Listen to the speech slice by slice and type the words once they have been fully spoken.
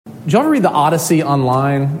Did y'all ever read the Odyssey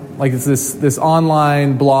online? Like it's this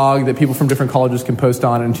online blog that people from different colleges can post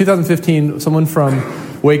on. And in 2015, someone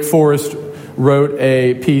from Wake Forest wrote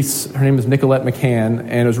a piece. Her name is Nicolette McCann,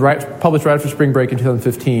 and it was published right after spring break in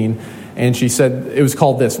 2015. And she said it was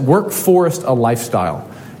called this: Work Forest a Lifestyle.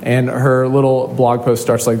 And her little blog post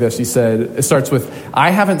starts like this. It starts with,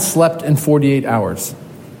 "I haven't slept in 48 hours.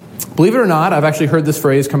 Believe it or not, I've actually heard this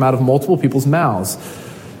phrase come out of multiple people's mouths.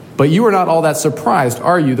 But you are not all that surprised,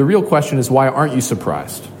 are you? The real question is, why aren't you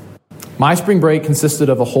surprised? My spring break consisted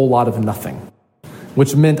of a whole lot of nothing,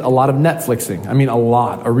 which meant a lot of Netflixing. I mean, a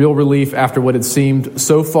lot. A real relief after what had seemed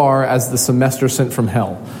so far as the semester sent from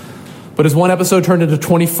hell. But as one episode turned into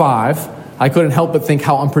 25, I couldn't help but think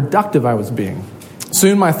how unproductive I was being.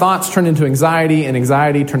 Soon my thoughts turned into anxiety, and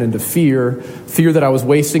anxiety turned into fear that I was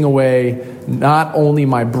wasting away not only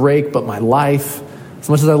my break, but my life. As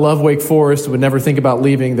much as I love Wake Forest and would never think about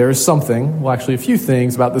leaving, there is something, well, actually a few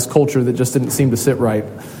things about this culture that just didn't seem to sit right.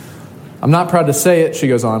 I'm not proud to say it," she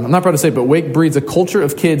goes on, "I'm not proud to say it, but Wake breeds a culture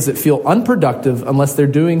of kids that feel unproductive unless they're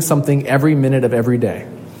doing something every minute of every day.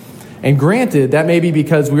 And granted, that may be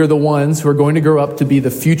because we are the ones who are going to grow up to be the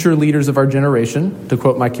future leaders of our generation," to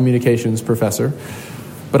quote my communications professor.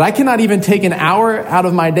 "But I cannot even take an hour out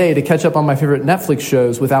of my day to catch up on my favorite Netflix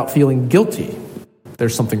shows without feeling guilty.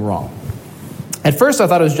 There's something wrong. At first, I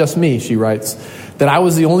thought it was just me," she writes, "that I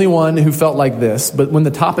was the only one who felt like this. But when the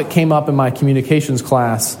topic came up in my communications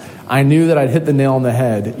class, I knew that I'd hit the nail on the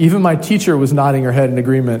head. Even my teacher was nodding her head in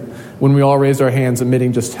agreement when we all raised our hands,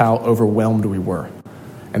 admitting just how overwhelmed we were.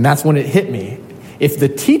 And that's when it hit me. If the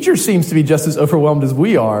teacher seems to be just as overwhelmed as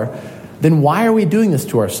we are, then why are we doing this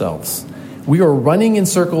to ourselves? We are running in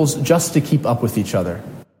circles just to keep up with each other."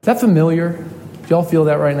 Is that familiar? Do y'all feel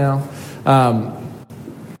that right now?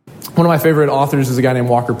 One of my favorite authors is a guy named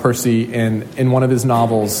Walker Percy, and in one of his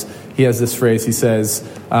novels, he has this phrase. He says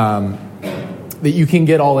that you can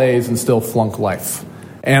get all A's and still flunk life.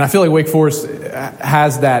 And I feel like Wake Forest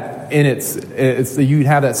has that in it's you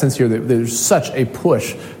have that sense here that there's such a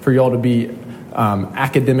push for y'all to be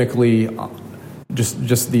academically,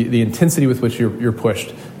 just the intensity with which you're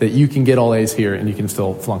pushed, that you can get all A's here and you can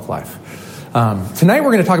still flunk life. Tonight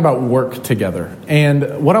we're going to talk about work together. And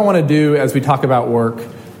what I want to do as we talk about work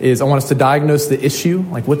is I want us to diagnose the issue,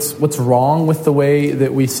 like what's wrong with the way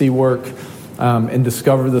that we see work, and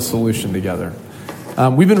discover the solution together.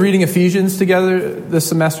 We've been reading Ephesians together this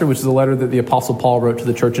semester, which is a letter that the Apostle Paul wrote to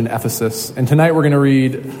the church in Ephesus. And tonight we're going to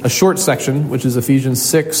read a short section, which is Ephesians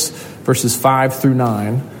 6, verses 5 through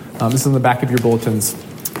 9. This is on the back of your bulletins.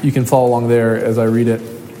 You can follow along there as I read it.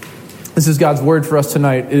 This is God's word for us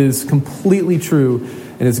tonight. It is completely true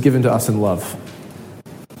and is given to us in love.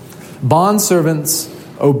 "Bondservants,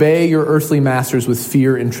 obey your earthly masters with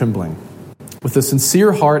fear and trembling, with a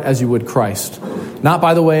sincere heart as you would Christ, not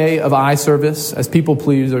by the way of eye service as people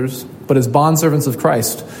pleasers, but as bondservants of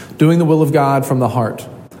Christ, doing the will of God from the heart,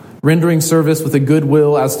 rendering service with a good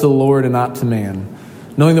will as to the Lord and not to man,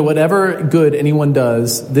 knowing that whatever good anyone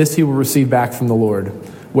does, this he will receive back from the Lord,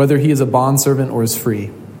 whether he is a bondservant or is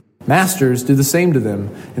free. Masters, do the same to them,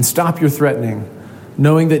 and stop your threatening,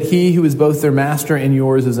 knowing that he who is both their master and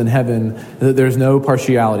yours is in heaven, and that there is no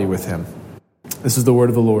partiality with him." This is the word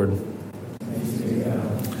of the Lord.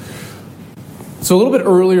 So a little bit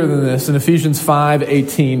earlier than this, in Ephesians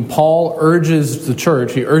 5:18, Paul urges the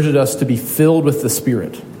church, he urges us to be filled with the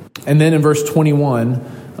Spirit. And then in verse 21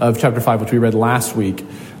 of chapter 5, which we read last week,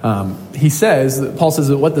 Paul says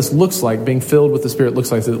that what this looks like, being filled with the Spirit,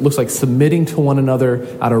 looks like submitting to one another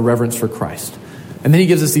out of reverence for Christ. And then he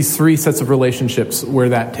gives us these three sets of relationships where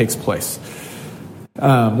that takes place,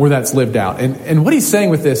 where that's lived out. And what he's saying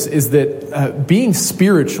with this is that being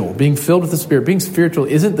spiritual, being filled with the Spirit, being spiritual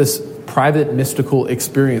isn't this private, mystical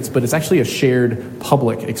experience, but it's actually a shared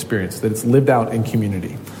public experience, that it's lived out in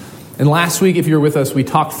community. And last week, if you were with us, we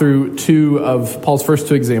talked through two of Paul's first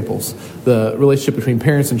two examples, the relationship between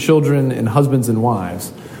parents and children and husbands and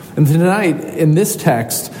wives. And tonight, in this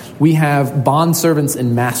text, we have bondservants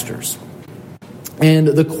and masters. And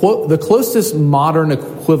the closest modern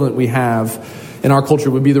equivalent we have in our culture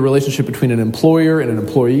would be the relationship between an employer and an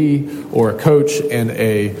employee, or a coach and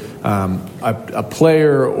a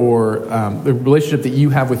player, or the relationship that you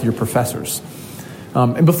have with your professors.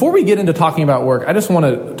 And before we get into talking about work, I just want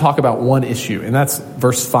to talk about one issue, and that's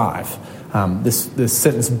verse 5. This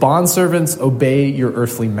sentence, "Bondservants, obey your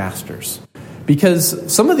earthly masters." Because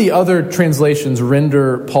some of the other translations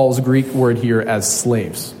render Paul's Greek word here as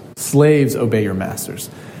slaves. Slaves, obey your masters.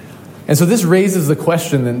 And so this raises the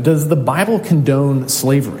question then, does the Bible condone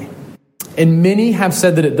slavery? And many have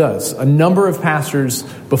said that it does. A number of pastors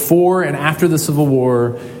before and after the Civil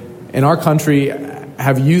War in our country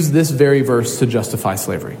have used this very verse to justify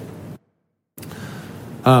slavery.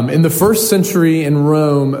 In the first century in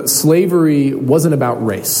Rome, slavery wasn't about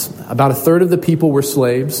race. About a third of the people were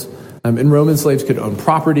slaves. In Roman, slaves could own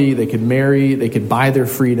property, they could marry, they could buy their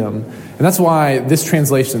freedom. And that's why this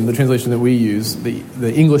translation, the translation that we use,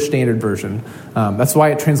 the English Standard Version, that's why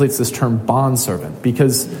it translates this term bondservant,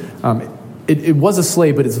 because it was a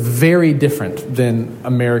slave, but it's very different than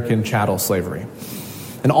American chattel slavery.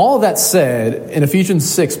 And all of that said, in Ephesians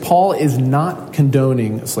 6, Paul is not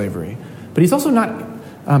condoning slavery, but he's also not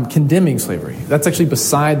condemning slavery. That's actually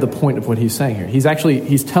beside the point of what he's saying here.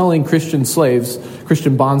 He's telling Christian slaves,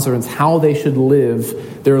 Christian bondservants, how they should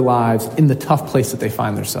live their lives in the tough place that they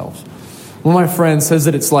find themselves. One of my friends says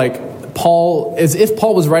that it's like Paul, as if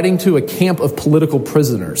Paul was writing to a camp of political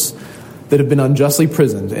prisoners that have been unjustly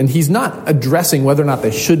imprisoned. And he's not addressing whether or not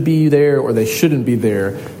they should be there or they shouldn't be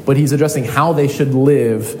there, but he's addressing how they should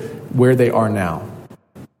live where they are now.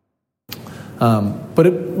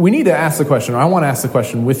 We need to ask the question, or I want to ask the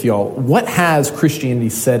question with y'all, what has Christianity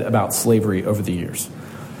said about slavery over the years?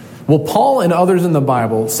 Well, Paul and others in the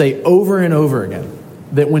Bible say over and over again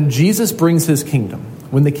that when Jesus brings his kingdom,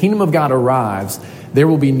 when the kingdom of God arrives, there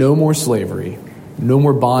will be no more slavery, no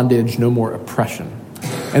more bondage, no more oppression.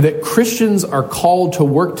 And that Christians are called to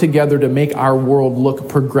work together to make our world look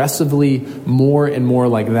progressively more and more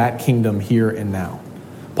like that kingdom here and now.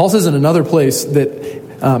 Paul says in another place that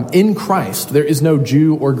in Christ, there is no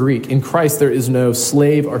Jew or Greek. In Christ, there is no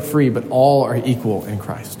slave or free, but all are equal in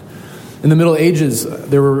Christ. In the Middle Ages,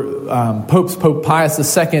 there were popes, Pope Pius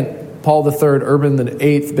II, Paul III, Urban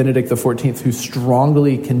VIII, Benedict XIV, who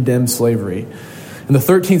strongly condemned slavery. In the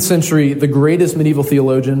 13th century, the greatest medieval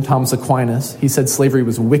theologian, Thomas Aquinas, he said slavery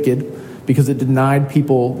was wicked because it denied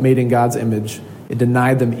people made in God's image. It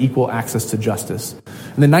denied them equal access to justice.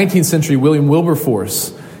 In the 19th century, William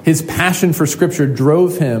Wilberforce, his passion for Scripture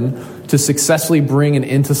drove him to successfully bring an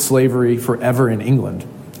end to slavery forever in England.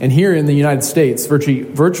 And here in the United States,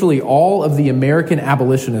 virtually all of the American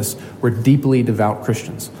abolitionists were deeply devout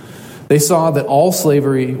Christians. They saw that all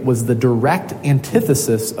slavery was the direct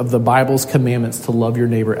antithesis of the Bible's commandments to love your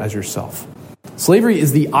neighbor as yourself. Slavery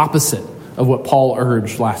is the opposite of what Paul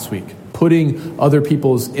urged last week, putting other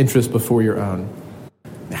people's interests before your own.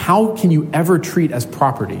 How can you ever treat as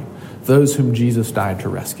property those whom Jesus died to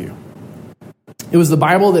rescue? It was the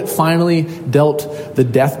Bible that finally dealt the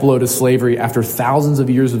death blow to slavery after thousands of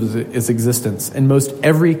years of its existence in most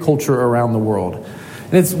every culture around the world.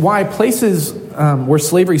 And it's why places where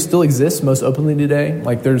slavery still exists most openly today,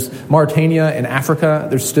 like there's Mauritania in Africa,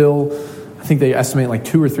 there's still, I think they estimate like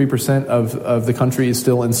 2 or 3% of the country is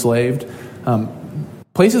still enslaved.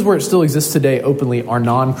 Places where it still exists today openly are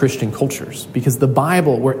non-Christian cultures, because the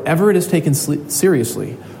Bible, wherever it is taken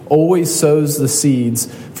seriously, always sows the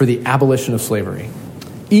seeds for the abolition of slavery.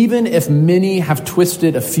 Even if many have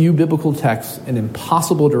twisted a few biblical texts in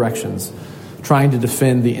impossible directions, trying to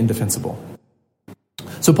defend the indefensible.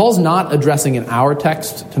 So Paul's not addressing in our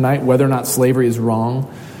text tonight whether or not slavery is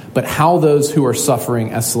wrong, but how those who are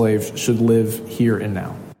suffering as slaves should live here and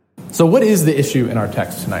now. So what is the issue in our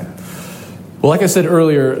text tonight? Well, like I said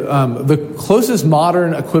earlier, the closest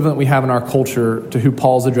modern equivalent we have in our culture to who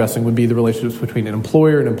Paul's addressing would be the relationships between an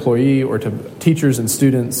employer and employee, or to teachers and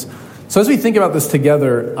students. So as we think about this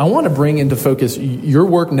together, I want to bring into focus your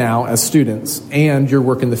work now as students and your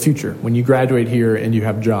work in the future when you graduate here and you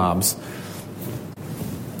have jobs.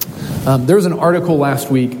 There was an article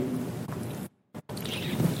last week.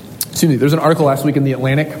 There's an article last week in The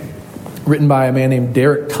Atlantic written by a man named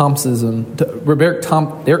Derek Thompson.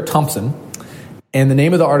 And the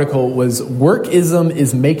name of the article was "Workism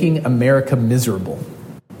is Making America Miserable."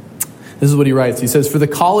 This is what he writes. He says, "For the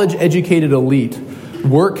college-educated elite,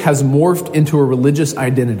 work has morphed into a religious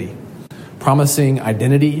identity, promising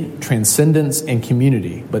identity, transcendence, and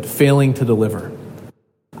community, but failing to deliver.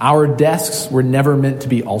 Our desks were never meant to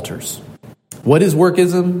be altars." What is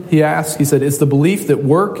workism, he asked? He said, it's the belief that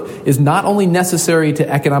work is not only necessary to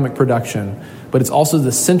economic production, but it's also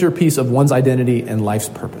the centerpiece of one's identity and life's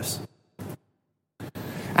purpose.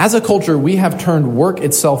 As a culture, we have turned work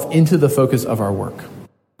itself into the focus of our work.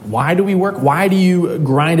 Why do we work? Why do you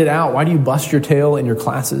grind it out? Why do you bust your tail in your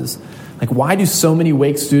classes? Why do so many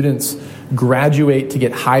Wake students graduate to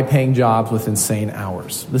get high-paying jobs with insane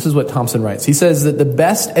hours? This is what Thompson writes. He says that the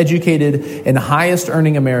best educated and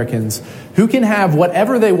highest-earning Americans who can have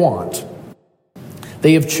whatever they want,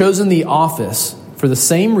 they have chosen the office for the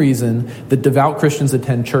same reason that devout Christians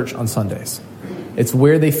attend church on Sundays. It's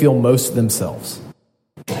where they feel most themselves.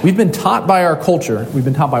 We've been taught by our culture, we've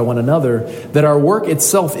been taught by one another, that our work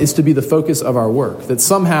itself is to be the focus of our work, that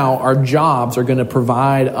somehow our jobs are going to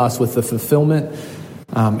provide us with the fulfillment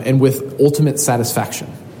and with ultimate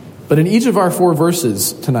satisfaction. But in each of our 4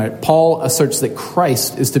 verses tonight, Paul asserts that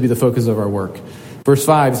Christ is to be the focus of our work. Verse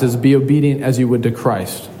 5 says, be obedient as you would to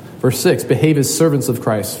Christ. Verse 6, behave as servants of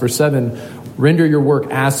Christ. Verse 7, render your work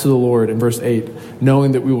as to the Lord. And verse 8,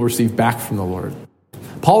 knowing that we will receive back from the Lord.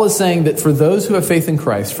 Paul is saying that for those who have faith in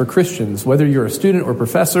Christ, for Christians, whether you're a student or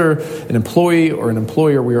professor, an employee or an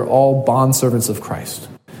employer, we are all bondservants of Christ.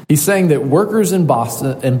 He's saying that workers and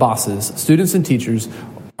bosses, students and teachers,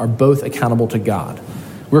 are both accountable to God.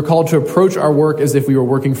 We're called to approach our work as if we were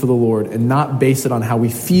working for the Lord and not base it on how we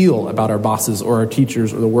feel about our bosses or our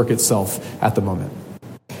teachers or the work itself at the moment.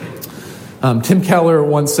 Tim Keller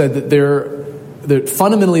once said that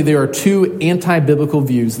fundamentally there are 2 anti-biblical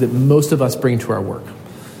views that most of us bring to our work.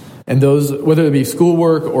 And those, whether it be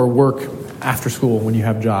schoolwork or work after school when you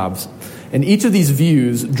have jobs. And each of these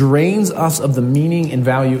views drains us of the meaning and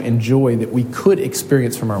value and joy that we could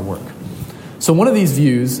experience from our work. So one of these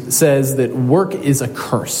views says that work is a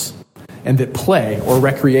curse and that play or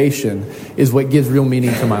recreation is what gives real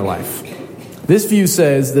meaning to my life. This view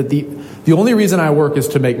says that the only reason I work is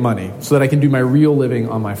to make money so that I can do my real living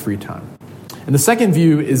on my free time. And the second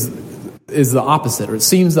view is the opposite, or it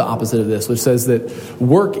seems the opposite of this, which says that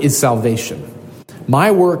work is salvation.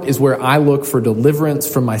 My work is where I look for deliverance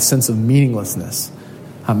from my sense of meaninglessness.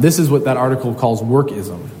 This is what that article calls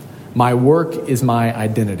workism. My work is my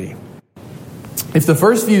identity. If the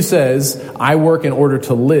first view says, I work in order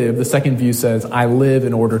to live, the second view says, I live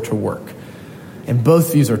in order to work. And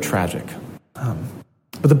both views are tragic.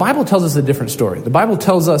 But the Bible tells us a different story. The Bible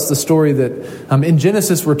tells us the story that in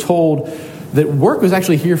Genesis we're told that work was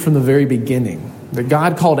actually here from the very beginning. That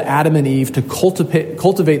God called Adam and Eve to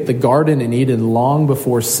cultivate the garden in Eden long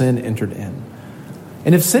before sin entered in.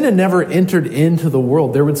 And if sin had never entered into the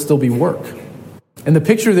world, there would still be work. And the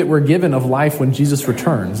picture that we're given of life when Jesus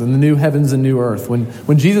returns and the new heavens and new earth,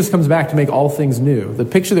 when Jesus comes back to make all things new, the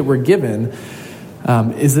picture that we're given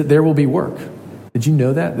is that there will be work. Did you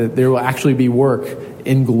know that? That there will actually be work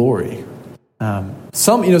in glory.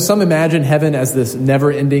 Some imagine heaven as this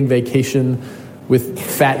never-ending vacation with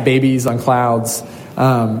fat babies on clouds.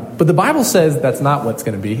 But the Bible says that's not what's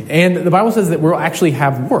going to be. And the Bible says that we'll actually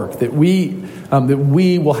have work, that we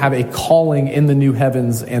will have a calling in the new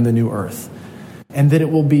heavens and the new earth. And that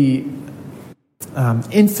it will be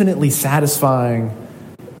infinitely satisfying.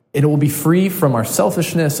 And it will be free from our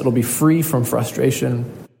selfishness. It'll be free from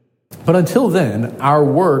frustration. But until then, our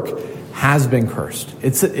work has been cursed.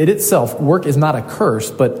 It itself, work is not a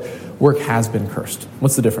curse, but work has been cursed.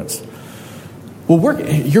 What's the difference? Well,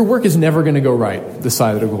 your work is never going to go right this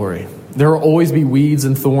side of the glory. There will always be weeds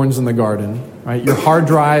and thorns in the garden, right? Your hard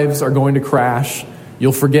drives are going to crash.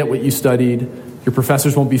 You'll forget what you studied. Your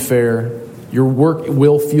professors won't be fair. Your work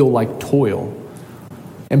will feel like toil.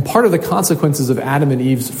 And part of the consequences of Adam and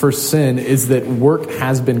Eve's first sin is that work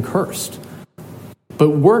has been cursed. But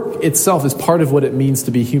work itself is part of what it means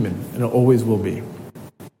to be human, and it always will be.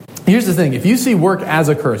 Here's the thing. If you see work as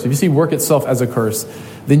a curse, if you see work itself as a curse,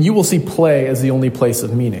 then you will see play as the only place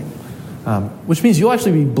of meaning. Which means you'll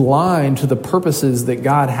actually be blind to the purposes that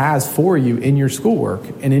God has for you in your schoolwork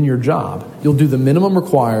and in your job. You'll do the minimum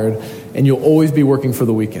required, and you'll always be working for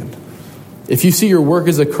the weekend. If you see your work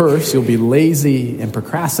as a curse, you'll be lazy and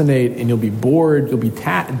procrastinate, and you'll be bored. You'll be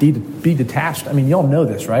detached. I mean, y'all know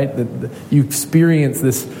this, right? That you experience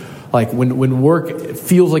this, like when work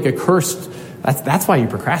feels like a curse. That's why you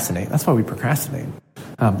procrastinate. That's why we procrastinate.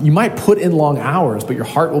 You might put in long hours, but your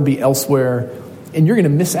heart will be elsewhere, and you're going to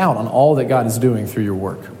miss out on all that God is doing through your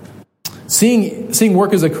work. Seeing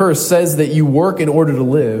work as a curse says that you work in order to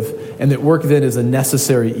live, and that work then is a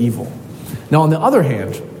necessary evil. Now, on the other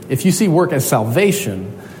hand, if you see work as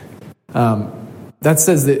salvation, that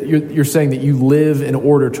says that you're saying that you live in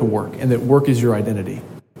order to work, and that work is your identity.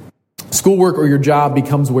 Schoolwork or your job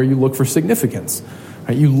becomes where you look for significance.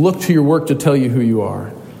 Right? You look to your work to tell you who you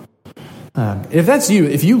are. If that's you,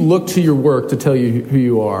 if you look to your work to tell you who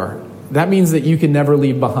you are, that means that you can never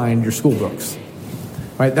leave behind your school books.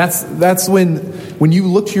 Right? That's when you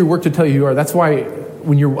look to your work to tell you who you are. That's why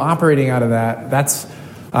when you're operating out of that, that's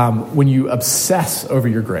when you obsess over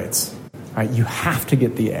your grades. Right? You have to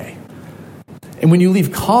get the A. And when you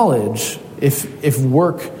leave college, if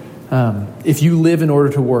you live in order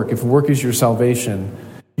to work, if work is your salvation,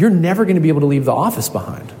 you're never going to be able to leave the office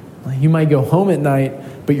behind. You might go home at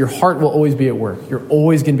night, but your heart will always be at work. You're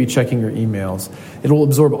always going to be checking your emails. It will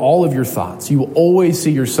absorb all of your thoughts. You will always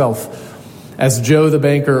see yourself as Joe the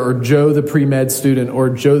banker or Joe the pre-med student or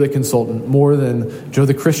Joe the consultant more than Joe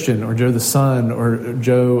the Christian or Joe the son or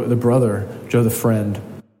Joe the brother, Joe the friend.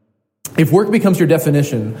 If work becomes your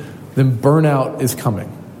definition, then burnout is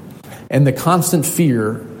coming. and the constant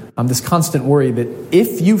fear, this constant worry that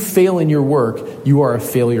if you fail in your work, you are a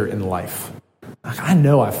failure in life. I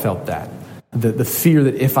know I've felt that. The fear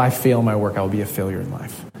that if I fail my work, I will be a failure in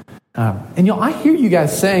life. And I hear you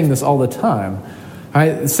guys saying this all the time,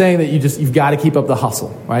 right? Saying that you've got to keep up the hustle,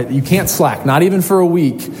 right? You can't slack, not even for a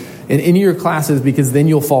week in any of your classes, because then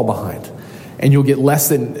you'll fall behind. And you'll get less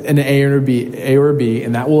than an A or a B,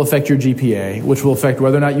 and that will affect your GPA, which will affect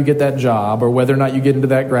whether or not you get that job, or whether or not you get into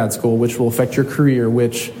that grad school, which will affect your career,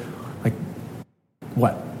 which,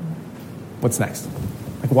 what? What's next?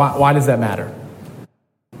 Why does that matter?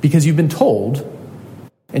 Because you've been told,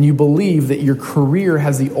 and you believe that your career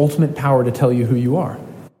has the ultimate power to tell you who you are.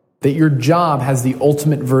 That your job has the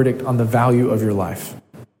ultimate verdict on the value of your life.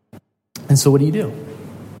 And so what do?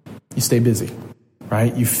 You stay busy,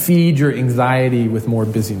 right? You feed your anxiety with more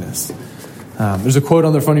busyness. There's a quote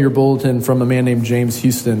on the front of your bulletin from a man named James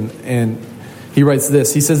Houston, and he writes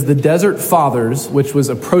this. He says, "The Desert Fathers," which was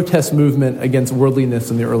a protest movement against worldliness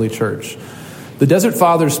in the early church, the Desert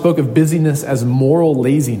Fathers spoke of busyness as moral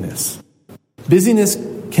laziness. Busyness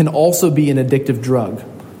can also be an addictive drug,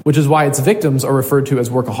 which is why its victims are referred to as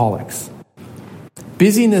workaholics.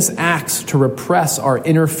 Busyness acts to repress our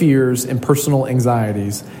inner fears and personal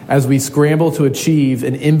anxieties as we scramble to achieve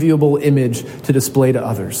an enviable image to display to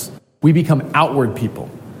others. We become outward people,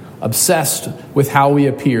 obsessed with how we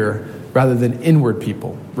appear rather than inward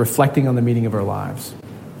people, reflecting on the meaning of our lives.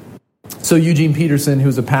 So Eugene Peterson,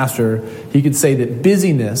 who's a pastor, he could say that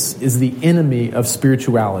busyness is the enemy of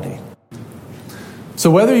spirituality.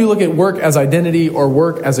 So whether you look at work as identity or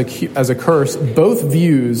work as a curse, both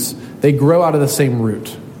views, they grow out of the same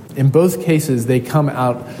root. In both cases, they come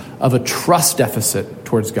out of a trust deficit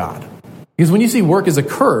towards God. Because when you see work as a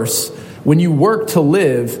curse, when you work to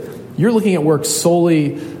live, you're looking at work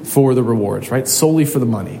solely for the rewards, right? Solely for the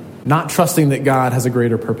money, not trusting that God has a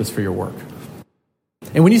greater purpose for your work.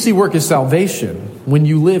 And when you see work as salvation, when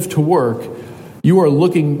you live to work, you are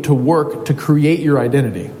looking to work to create your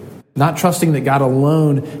identity, not trusting that God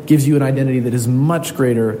alone gives you an identity that is much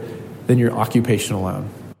greater than your occupation alone.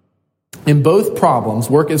 In both problems,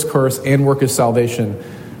 work as curse and work as salvation,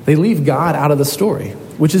 they leave God out of the story,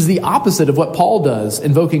 which is the opposite of what Paul does,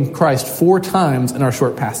 invoking Christ 4 times in our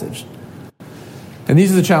short passage. And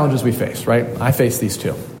these are the challenges we face, right? I face these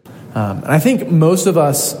too. And I think most of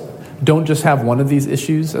us don't just have one of these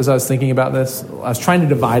issues. As I was thinking about this, I was trying to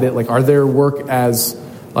divide it. Are there work as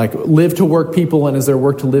live to work people, and is there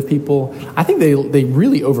work to live people? I think they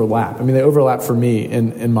really overlap. I mean, they overlap for me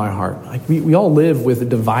in my heart. We all live with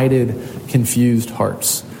divided, confused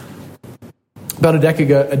hearts. About a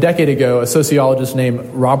decade ago, a sociologist named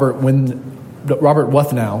Robert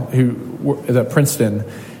Wuthnow, who is at Princeton,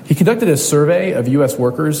 he conducted a survey of U.S.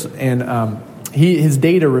 workers, and his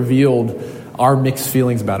data revealed our mixed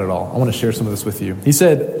feelings about it all. I want to share some of this with you. He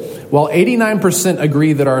said, while 89%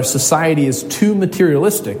 agree that our society is too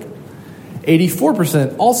materialistic,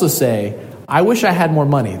 84% also say, I wish I had more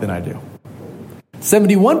money than I do.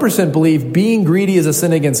 71% believe being greedy is a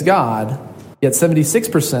sin against God, yet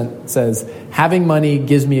 76% says having money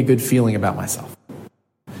gives me a good feeling about myself.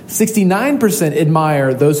 69%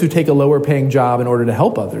 admire those who take a lower paying job in order to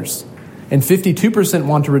help others, and 52%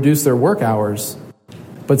 want to reduce their work hours,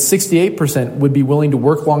 but 68% would be willing to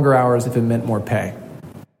work longer hours if it meant more pay.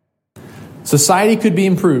 Society could be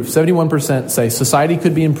improved. 71% say society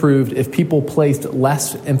could be improved if people placed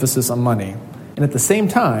less emphasis on money. And at the same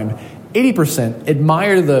time, 80%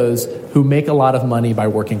 admire those who make a lot of money by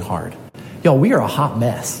working hard. Y'all, we are a hot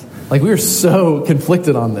mess. We are so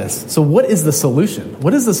conflicted on this. So what is the solution?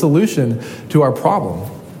 What is the solution to our problem?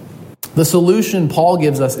 The solution Paul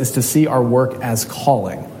gives us is to see our work as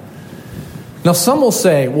calling. Now, some will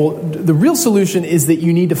say, well, the real solution is that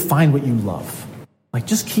you need to find what you love.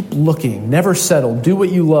 Just keep looking, never settle, do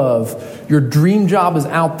what you love. Your dream job is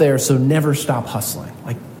out there, so never stop hustling.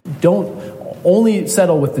 Don't only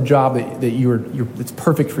settle with the job that's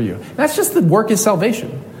perfect for you. That's just the work is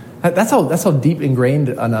salvation. That's how deep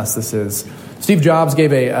ingrained on us this is. Steve Jobs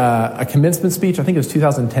gave a commencement speech, I think it was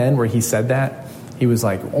 2010, where he said that. He was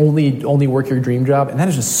only work your dream job. And that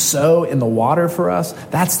is just so in the water for us.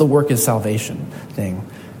 That's the work is salvation thing.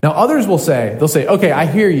 Now, others will say, okay, I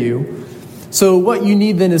hear you. So what you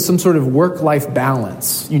need then is some sort of work-life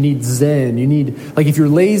balance. You need zen. You need, if you're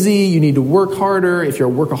lazy, you need to work harder. If you're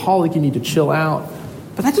a workaholic, you need to chill out.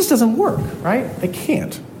 But that just doesn't work, right? It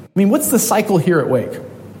can't. I mean, what's the cycle here at Wake?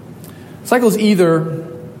 Cycle is either,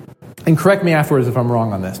 and correct me afterwards if I'm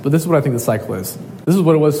wrong on this, but this is what I think the cycle is. This is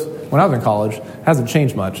what it was when I was in college. It hasn't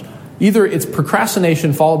changed much. Either it's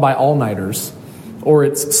procrastination followed by all-nighters, or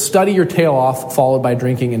it's study your tail off followed by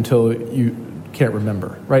drinking until you can't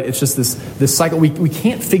remember, right? It's just this cycle. We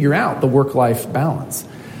can't figure out the work-life balance.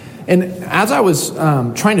 And as I was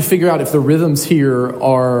trying to figure out if the rhythms here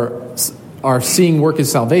are seeing work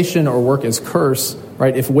as salvation or work as curse,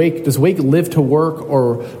 right? Does Wake live to work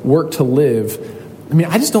or work to live? I mean,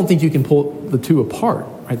 I just don't think you can pull the two apart,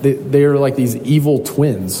 right? They are like these evil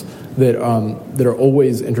twins that are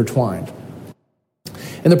always intertwined.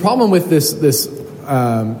 And the problem with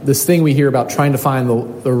this thing we hear about trying to find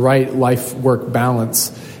the right life-work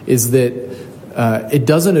balance is that it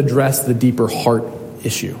doesn't address the deeper heart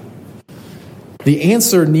issue. The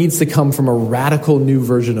answer needs to come from a radical new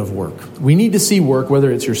version of work. We need to see work,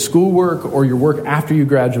 whether it's your schoolwork or your work after you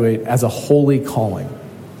graduate, as a holy calling.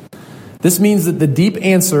 This means that the deep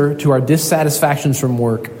answer to our dissatisfactions from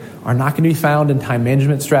work are not going to be found in time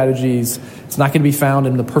management strategies. It's not going to be found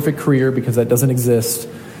in the perfect career, because that doesn't exist.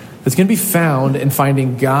 It's going to be found in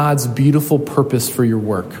finding God's beautiful purpose for your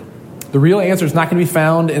work. The real answer is not going to be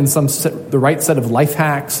found in the right set of life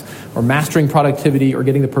hacks or mastering productivity or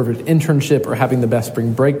getting the perfect internship or having the best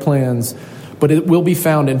spring break plans, but it will be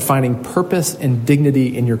found in finding purpose and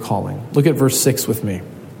dignity in your calling. Look at verse 6 with me.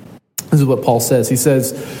 This is what Paul says. He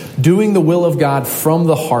says, doing the will of God from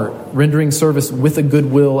the heart, rendering service with a good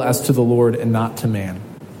will as to the Lord and not to man.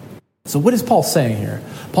 So what is Paul saying here?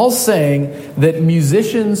 Paul's saying that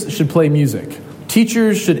musicians should play music.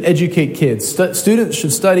 Teachers should educate kids. Students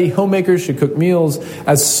should study. Homemakers should cook meals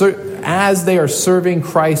as they are serving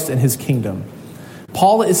Christ and his kingdom.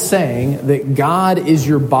 Paul is saying that God is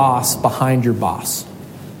your boss behind your boss.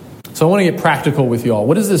 So I want to get practical with you all.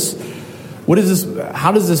 How does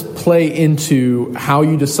this play into how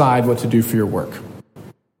you decide what to do for your work?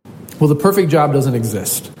 Well, the perfect job doesn't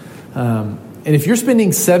exist. And if you're spending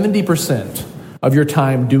 70% of your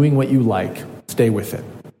time doing what you like, stay with it.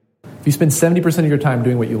 If you spend 70% of your time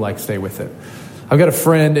doing what you like, stay with it. I've got a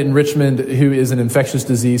friend in Richmond who is an infectious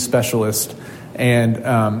disease specialist, and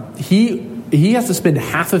he has to spend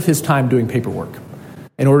half of his time doing paperwork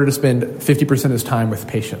in order to spend 50% of his time with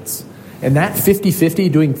patients. And that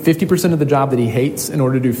 50-50, doing 50% of the job that he hates in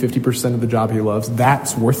order to do 50% of the job he loves,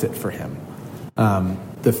 that's worth it for him.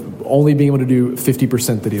 Only being able to do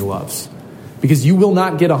 50% that he loves. Because you will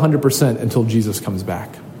not get 100% until Jesus comes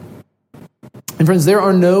back. And friends, there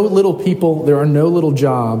are no little people, there are no little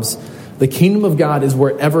jobs. The kingdom of God is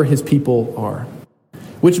wherever his people are.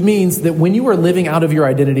 Which means that when you are living out of your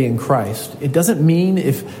identity in Christ, it doesn't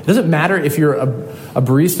matter if you're a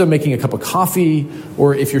barista making a cup of coffee,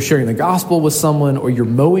 or if you're sharing the gospel with someone, or you're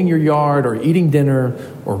mowing your yard, or eating dinner,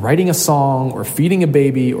 or writing a song, or feeding a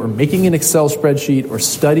baby, or making an Excel spreadsheet, or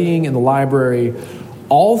studying in the library.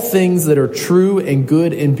 All things that are true and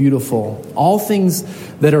good and beautiful, all things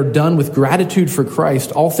that are done with gratitude for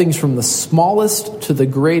Christ, all things from the smallest to the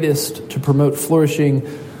greatest to promote flourishing,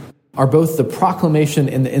 are both the proclamation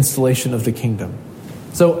and the installation of the kingdom.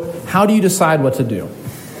 So how do you decide what to do?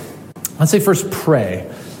 I'd say first pray.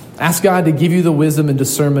 Ask God to give you the wisdom and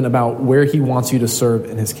discernment about where he wants you to serve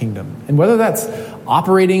in his kingdom. And whether that's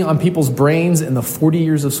operating on people's brains in the 40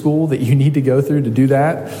 years of school that you need to go through to do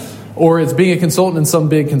that, or it's being a consultant in some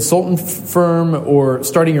big consultant firm, or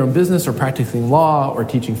starting your own business, or practicing law, or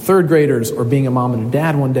teaching third graders, or being a mom and a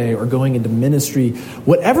dad one day, or going into ministry.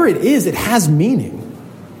 Whatever it is, it has meaning.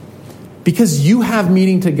 Because you have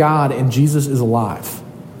meaning to God and Jesus is alive.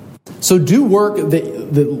 So do work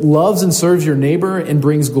that loves and serves your neighbor and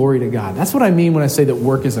brings glory to God. That's what I mean when I say that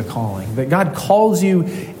work is a calling. That God calls you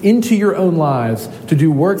into your own lives to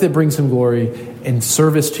do work that brings him glory and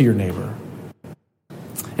service to your neighbor.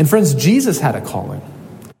 And friends, Jesus had a calling.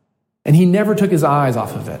 And he never took his eyes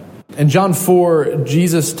off of it. In John 4,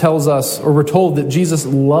 Jesus tells us, or we're told that Jesus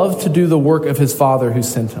loved to do the work of his Father who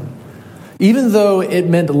sent him. Even though it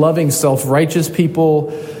meant loving self-righteous people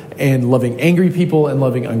and loving angry people and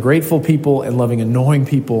loving ungrateful people and loving annoying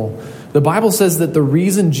people, the Bible says that the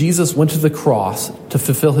reason Jesus went to the cross to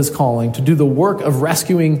fulfill his calling, to do the work of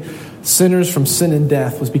rescuing sinners from sin and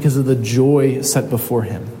death, was because of the joy set before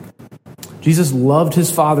him. Jesus loved his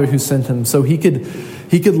Father who sent him so he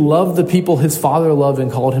could love the people his Father loved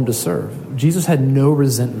and called him to serve. Jesus had no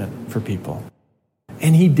resentment for people.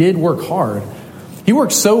 And he did work hard. He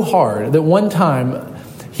worked so hard that one time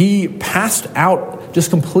he passed out,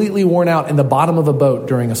 just completely worn out, in the bottom of a boat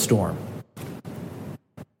during a storm.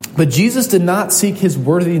 But Jesus did not seek his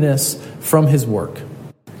worthiness from his work.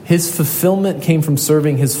 His fulfillment came from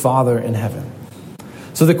serving his Father in heaven.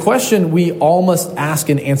 So the question we all must ask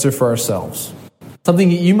and answer for ourselves, something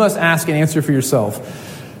that you must ask and answer for yourself,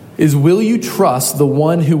 is will you trust the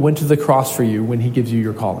one who went to the cross for you when he gives you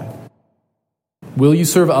your calling? Will you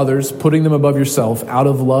serve others, putting them above yourself out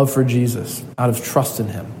of love for Jesus, out of trust in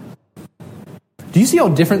him? Do you see how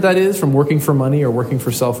different that is from working for money or working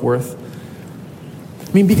for self-worth?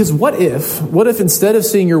 I mean, because what if instead of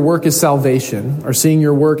seeing your work as salvation or seeing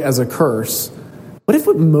your work as a curse, what if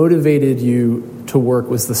what motivated you to work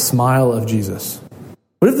was the smile of Jesus?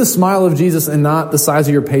 What if the smile of Jesus and not the size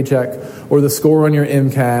of your paycheck or the score on your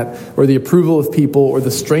MCAT or the approval of people or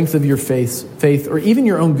the strength of your faith or even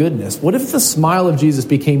your own goodness? What if the smile of Jesus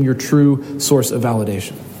became your true source of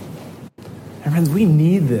validation? And friends, we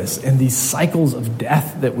need this in these cycles of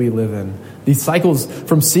death that we live in. These cycles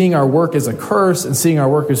from seeing our work as a curse and seeing our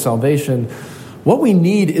work as salvation. What we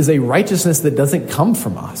need is a righteousness that doesn't come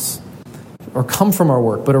from us or come from our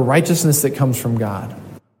work, but a righteousness that comes from God.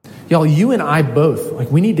 Y'all, you and I both,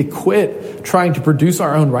 we need to quit trying to produce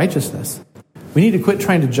our own righteousness. We need to quit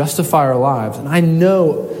trying to justify our lives. And I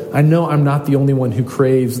know I'm not the only one who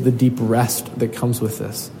craves the deep rest that comes with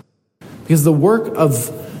this. Because the work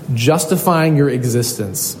of justifying your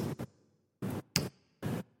existence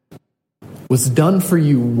was done for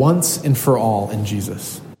you once and for all in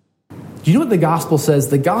Jesus. Do you know what the gospel says?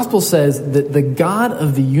 The gospel says that the God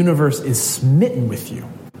of the universe is smitten with you.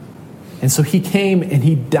 And so he came and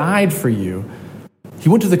he died for you. He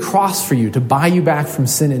went to the cross for you to buy you back from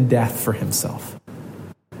sin and death for himself.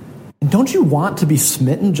 And don't you want to be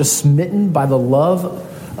smitten, just smitten by the love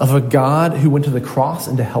of a God who went to the cross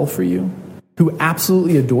and to hell for you, who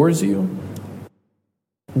absolutely adores you?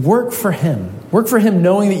 Work for him. Work for him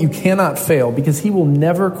knowing that you cannot fail because he will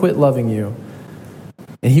never quit loving you.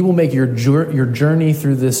 And he will make your journey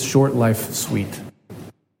through this short life sweet.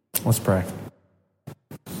 Let's pray.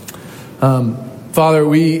 Father,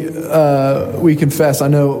 we confess, I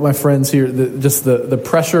know my friends here, just the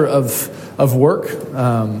pressure of work,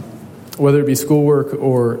 whether it be schoolwork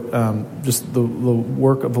or just the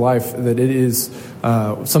work of life, that it is,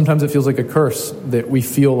 sometimes it feels like a curse that we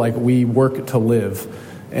feel like we work to live.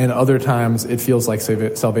 And other times it feels like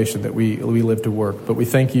salvation that we live to work. But we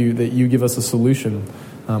thank you that you give us a solution,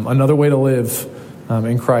 another way to live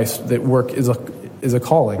in Christ, that work is a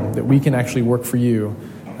calling, that we can actually work for you.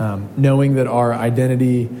 Knowing that our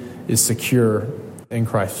identity is secure in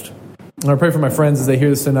Christ. And I pray for my friends as they hear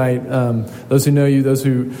this tonight, those who know you, those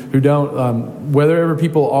who don't, wherever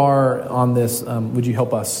people are on this, would you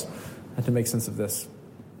help us to make sense of this?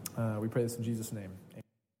 We pray this in Jesus' name.